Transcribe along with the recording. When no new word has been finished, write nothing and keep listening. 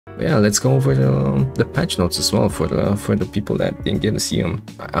Yeah, let's go over the patch notes as well for the people that didn't get to see them.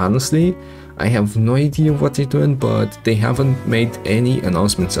 Honestly, I have no idea what they're doing, but they haven't made any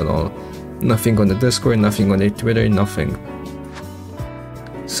announcements at all. Nothing on the Discord, nothing on their Twitter, nothing.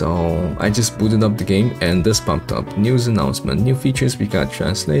 So I just booted up the game and this popped up. News announcement, new features. We got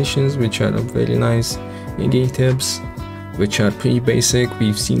translations, which are very nice. In-game tips, which are pretty basic.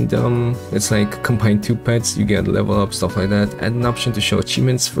 We've seen them. It's like combine 2 pets, you get level up, stuff like that. Add an option to show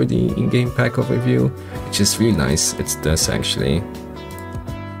achievements for the in-game pack overview, which is really nice. It's this actually.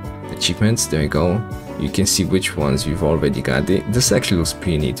 Achievements, there you go. You can see which ones you've already got. This actually looks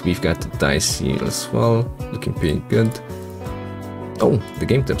pretty neat. We've got the dice here as well, looking pretty good. Oh, the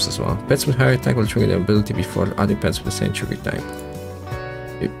game tips as well. Pets with higher attack will trigger their ability before other pets with the same trigger type.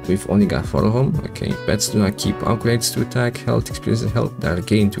 We've only got 4 of them. Okay, pets do not keep upgrades to attack, health, experience, and health that are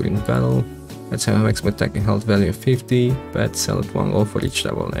gained during battle. Pets have a maximum attack and health value of 50. Pets sell at 1 gold for each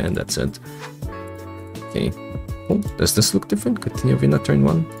level, and that's it. Okay. Oh, does this look different? Continue winner turn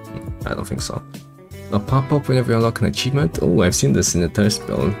 1? I don't think so. A pop-up whenever you unlock an achievement. Oh, I've seen this in the test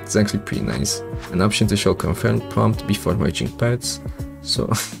build. It's actually pretty nice. An option to show confirmed prompt before merging pets.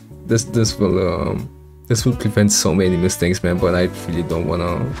 So this will prevent so many mistakes, man. But I really don't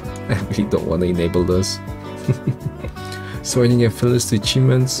wanna enable this. Sorting and fillers to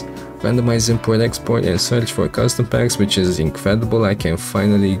achievements. Randomize import, export, and search for custom packs, which is incredible. I can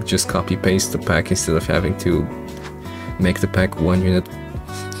finally just copy paste the pack instead of having to make the pack one unit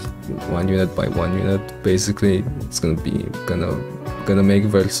by 1 unit. Basically, it's gonna make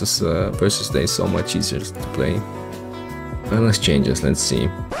versus day so much easier to play. Balance changes, let's see.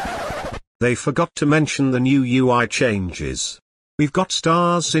 They forgot to mention the new UI changes. We've got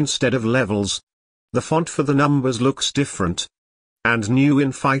stars instead of levels. The font for the numbers looks different. And new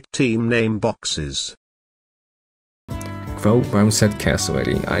in-fight team name boxes. Crow Brownset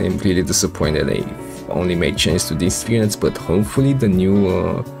Cassowary. I am really disappointed they've only made changes to these 3 units, but hopefully the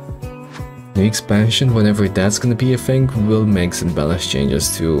new expansion, whenever that's gonna be a thing, will make some balance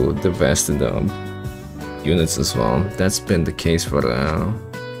changes to the rest of the units as well. That's been the case for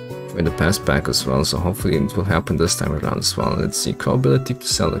the past pack as well, so hopefully it will happen this time around as well. Let's see, Crow ability to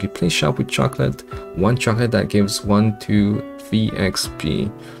sell. Replace shop with chocolate. 1 chocolate that gives 1, 2, 3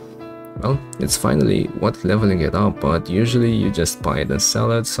 XP. Well, it's finally worth leveling it up, but usually you just buy it and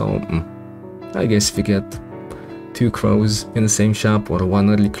sell it, so I guess if you get 2 crows in the same shop or 1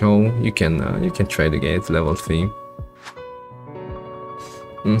 early crow, you can try to get level 3.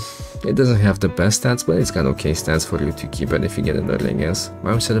 It doesn't have the best stats, but it's got okay stats for you to keep it if you get it early, I guess.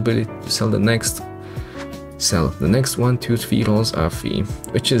 Marmoset ability to sell the next 1, 2, 3 rolls are free,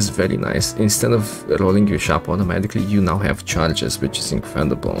 which is very nice. Instead of rolling your shop automatically, you now have charges, which is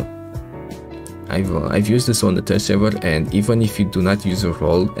incredible. I've used this on the test server, and even if you do not use a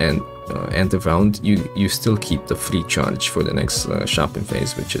roll and end the round, you still keep the free charge for the next shopping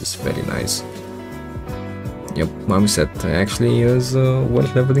phase, which is very nice. Yep, Marmoset actually is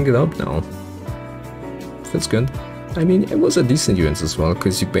worth leveling it up now. That's good. I mean, it was a decent unit as well,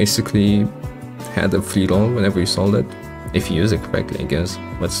 because you basically had a free roll whenever you sold it. If you use it correctly, I guess,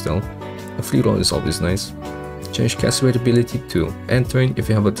 but still. A free roll is always nice. Change Cassowary ability to entering. If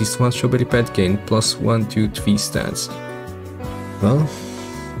you have at least 1 strawberry pet, gain plus 1, 2, 3 stats. Well,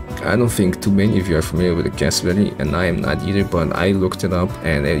 I don't think too many of you are familiar with the Cassowary, and I am not either, but I looked it up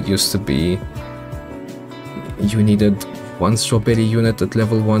and it used to be you needed 1 strawberry unit at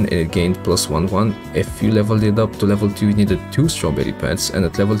level 1 and it gained plus 1, 1. If you leveled it up to level 2, you needed 2 strawberry pets, and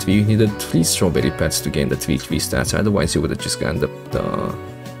at level 3 you needed 3 strawberry pets to gain the 3 stats, otherwise you would have just gotten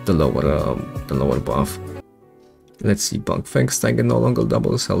the lower buff. Let's see, Bug Fix Tiger no longer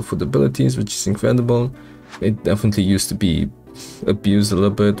doubles health food abilities, which is incredible. It definitely used to be abused a little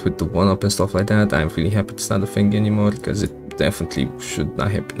bit with the 1-up and stuff like that. I'm really happy it's not a thing anymore, because it definitely should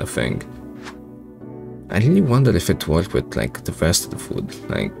not have been a thing. I really wonder if it worked with like the rest of the food.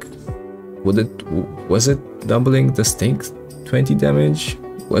 Like, was it doubling the steak 20 damage?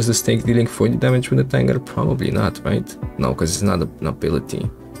 Was the steak dealing 40 damage with the tiger? Probably not, right? No, because it's not an ability.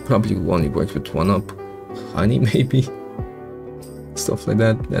 Probably only worked with 1-up. Honey, maybe? Stuff like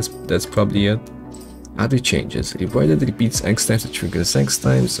that. That's probably it. Other changes. Rewarded repeats X times to triggers X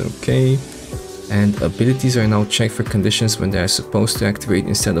times, okay. And abilities are now checked for conditions when they are supposed to activate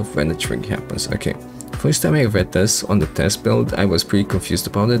instead of when the trigger happens. Okay. First time I read this on the test build, I was pretty confused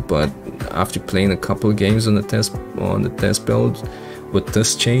about it, but after playing a couple games on the test build with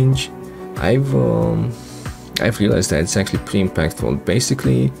this change, I've realized that it's actually pretty impactful.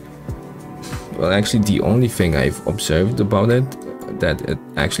 Basically, well, actually the only thing I've observed about it that it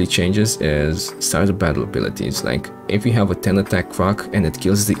actually changes is start of battle abilities. Like if you have a 10 attack rock and it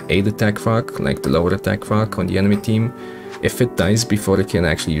kills the 8 attack rock, like the lower attack rock on the enemy team, if it dies before it can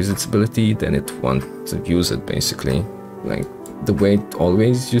actually use its ability, then it won't use it basically. Like the way it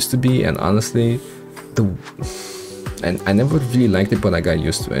always used to be, and honestly, I never really liked it, but I got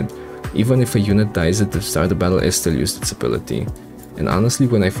used to it. Even if a unit dies at the start of the battle, it still used its ability. And honestly,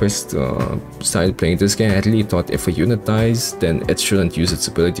 when I first started playing this game, I really thought if a unit dies, then it shouldn't use its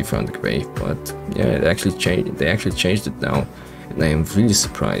ability from the grave. But yeah, it actually changed. They actually changed it now, and I am really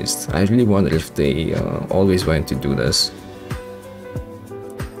surprised. I really wonder if they always wanted to do this.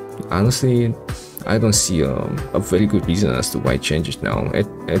 Honestly, I don't see a very good reason as to why it changed now.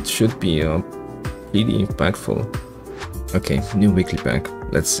 It should be really impactful. Okay, new weekly pack.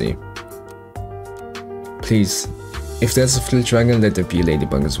 Let's see. Please. If there's a Frill Dragon, let there be a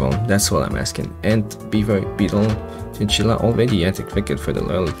Ladybug as well. That's all I'm asking. And Beaver, Beetle, Chinchilla, already anti-cricket for the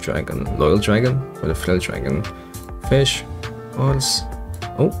Loyal Dragon. Loyal Dragon for the Frill Dragon. Fish, Horse.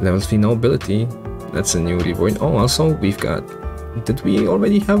 Oh, level 3 no ability. That's a new reward. Oh, also we've got... Did we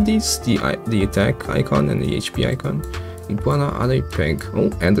already have these? The attack icon and the HP icon? Iguana, other pig. Oh,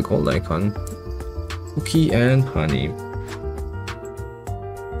 and the gold icon. Cookie and honey.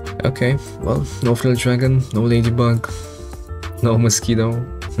 Okay, well, no Frill Dragon, no Ladybug, no Mosquito.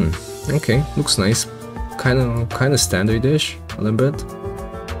 Okay, looks nice. Kinda standard-ish, a little bit.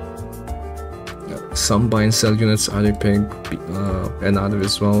 Some buy and sell units, other pig, and other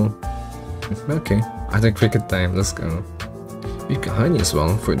as well. Okay, other cricket time, let's go. We got honey as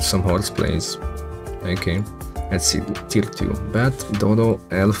well for some horse plays. Okay, let's see, tier 2. Bat, Dodo,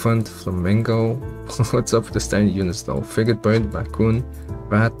 Elephant, Flamingo. What's up with the standard units though? Frigate Bird, Raccoon,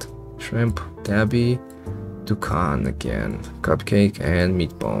 Rat, Shrimp, Tabby, Toucan again, Cupcake, and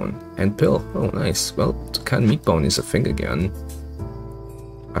Meatbone. And Pill. Oh, nice. Well, Toucan Meatbone is a thing again.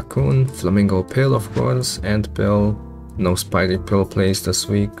 Raccoon, Flamingo, Pill, of course, and Pill. No Spider Pill plays this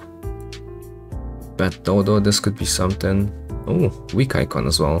week. Bat Dodo, this could be something. Oh, weak icon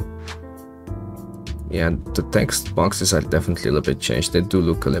as well. Yeah, the text boxes are definitely a little bit changed. They do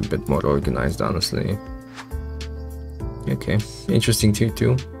look a little bit more organized, honestly. Okay, interesting tier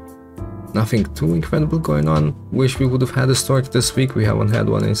 2. Nothing too incredible going on. Wish we would have had a stork this week. We haven't had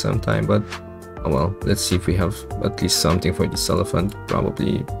one in some time, but oh well. Let's see if we have at least something for this elephant.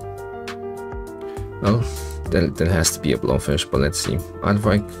 Probably. Well, there has to be a blowfish, but let's see.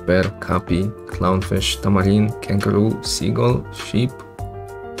 Aardvark, bear, copy, clownfish, tamarin, kangaroo, seagull, sheep,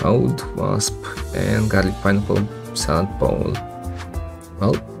 toad, wasp, and garlic pineapple salad bowl.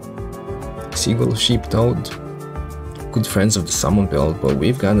 Well, seagull, sheep, toad, good friends of the summon build, but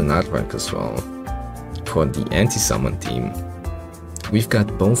we've got an aardvark as well for the anti-summon team. We've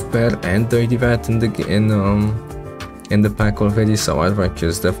got both bear and dirty rat in the pack already, so aardvark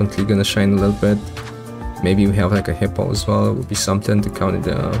is definitely gonna shine a little bit. Maybe we have like a hippo as well. It would be something to counter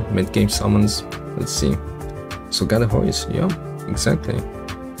the mid-game summons. Let's see. So got a horse, yeah, exactly.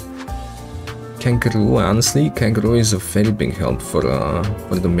 Kangaroo, honestly, Kangaroo is a very big help for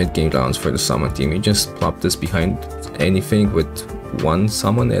the mid-game rounds for the summon team. You just plop this behind anything with one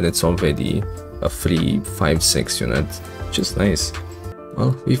summon and it's already a free 5-6 unit, which is nice.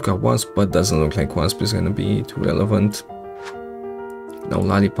 Well, we've got Wasp, but doesn't look like Wasp is gonna be too relevant. No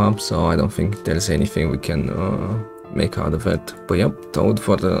Lollipop, so I don't think there's anything we can make out of it. But yep, Toad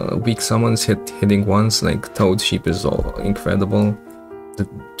for the weak summons, hitting once, like Toad Sheep is all incredible. The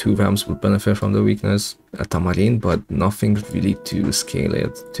 2 rams will benefit from the weakness. A Tamarin, but nothing really to scale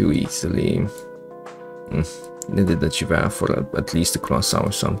it too easily. Needed a giraffe for at least a croissant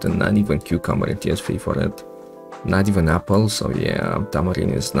or something. Not even cucumber in tier 3 for it. Not even apple, so yeah,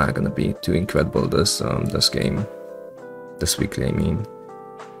 Tamarin is not gonna be too incredible this game. This weekly, I mean.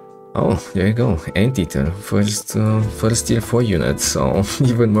 Oh, there you go, Anteater, first tier 4 unit, so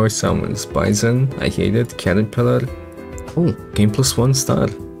even more summons. Bison, I hate it, Caterpillar. Oh, game +1 star.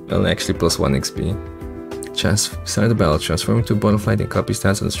 Well, actually +1 XP. Start the battle, transform into a butterfly, then copy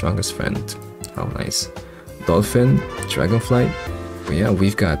stats on the strongest friend. How nice. Dolphin, Dragonfly. But yeah,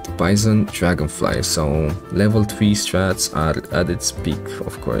 we've got Bison, Dragonfly, so level 3 strats are at its peak,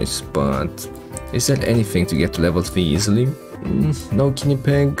 of course, but is there anything to get to level 3 easily? No guinea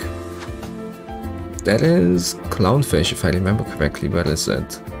pig. There is clownfish, if I remember correctly. Where is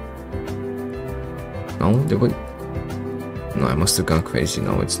it? No, there would. No, I must have gone crazy.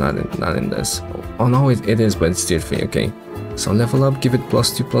 No, it's not in this. Oh no, it is, but it's tier 3. Okay, so level up, give it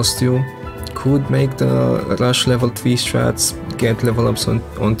 +2/+2. Could make the rush level 3 strats. Get level ups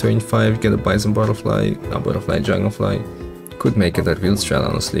on turn 5. Get a Bison Butterfly, a Butterfly Dragonfly. Could make it a real strat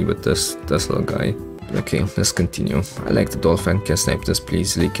honestly with this little guy. Okay, let's continue. I like the dolphin. Can snipe this,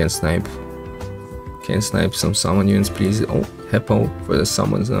 please. Lee can snipe. Can snipe some summon units, please. Oh, Hippo for the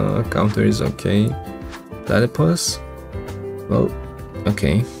summons counters. Okay. Platypus. Well,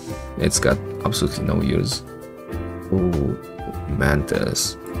 okay. It's got absolutely no use. Oh,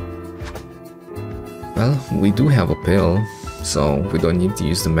 Mantis. Well, we do have a pill, so we don't need to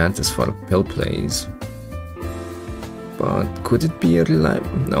use the Mantis for pill plays. But could it be a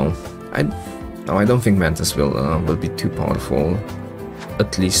reliable? No, I don't think Mantis will be too powerful,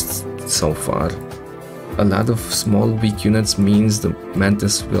 at least so far. A lot of small weak units means the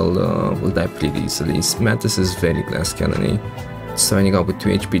Mantis will die pretty easily. Mantis is very glass cannony. Starting out with 2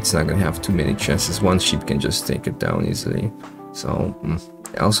 HP, it's not gonna have too many chances. One sheep can just take it down easily. So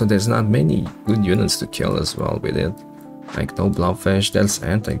also there's not many good units to kill as well with it. Like no Blobfish, there's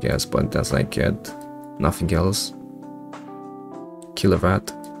Ant I guess, but that's like it. Nothing else. Kill a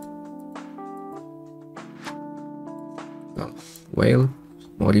rat. Whale,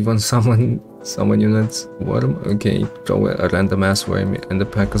 or even summon units. Worm, okay, throw a random ass worm in the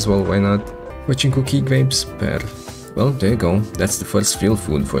pack as well, why not? Watching cookie grapes, pear. Well, there you go, that's the first real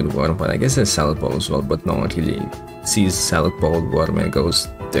food for the worm, but I guess there's salad bowl as well, but no one really sees salad bowl, worm and goes,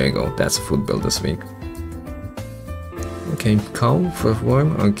 there you go, that's a food build this week. Okay, cow for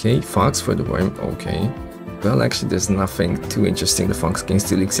worm, okay, fox for the worm, okay. Well, actually there's nothing too interesting the fox can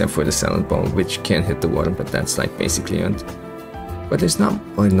steal except for the salad bowl, which can hit the worm, but that's like basically it. But there's not,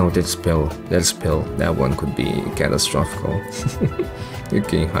 oh no, there's pill, that one could be catastrophic.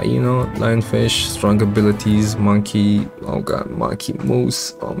 Okay, hyena, lionfish, strong abilities, monkey, oh god, monkey,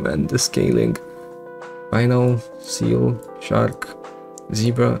 moose, oh man, the scaling. Rhino, seal, shark,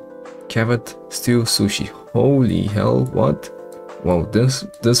 zebra, carrot, stew, sushi. Holy hell, what? Wow,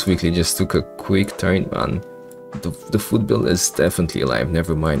 this weekly just took a quick turn, man. The food build is definitely alive,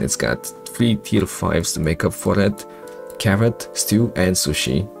 never mind, it's got 3 tier 5s to make up for it. Carrot, stew, and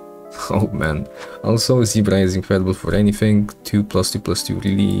sushi. Oh man. Also, zebra is incredible for anything. 2+2+2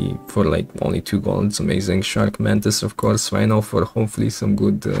 really for like only 2 gold, it's amazing. Shark, mantis of course, rhino for hopefully some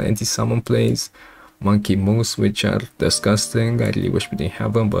good anti-summon plays. Monkey, moose, which are disgusting. I really wish we didn't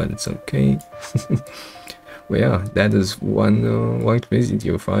have them, but it's okay. Well yeah, that is one crazy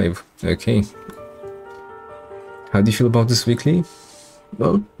tier 5. Okay. How do you feel about this weekly?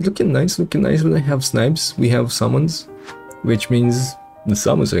 Well, looking nice. We have snipes, we have summons, which means the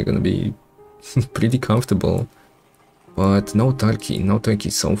summons are gonna be pretty comfortable. But no turkey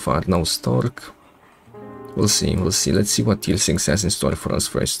so far, no stork. We'll see, let's see what tier 6 has in store for us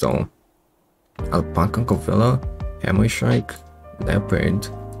first though. Alpaca, gorilla, hammer shrike, leopard,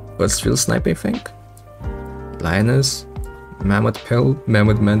 first real snipe I think. Lioness, mammoth pill,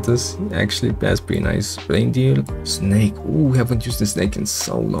 mammoth mantis, actually that's pretty nice. Reindeer, snake, ooh, haven't used the snake in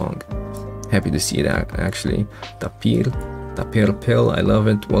so long. Happy to see that actually. Tapir pill, I love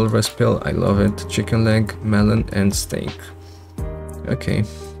it. Walrus pill, I love it. Chicken leg, melon, and steak. Okay,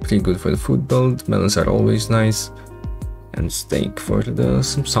 pretty good for the food build. Melons are always nice. And steak for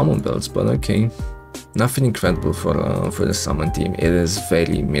some summon builds, but okay. Nothing incredible for the summon team. It is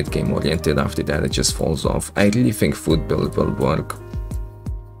very mid-game oriented. After that it just falls off. I really think food build will work.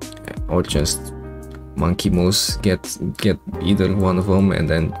 Or just monkey moose, get either one of them and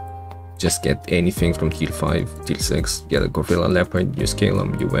then just get anything from tier 5, tier 6, get a gorilla, leopard, you scale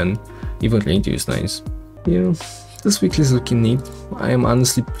them, you win. Even reindeer is nice. Yeah, this weekly is looking neat. I am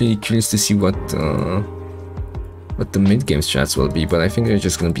honestly pretty curious to see what the mid-game strats will be, but I think they're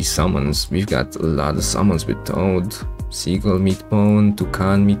just gonna be summons. We've got a lot of summons with Toad, Seagull, Meatbone,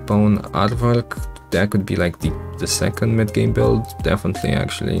 Toucan, Meatbone, Aardvark. That could be like the second mid-game build, definitely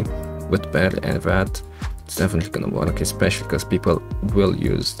actually, with Bear and Rat. It's definitely gonna work, especially because people will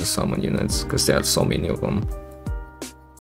use the summon units, because there are so many of them.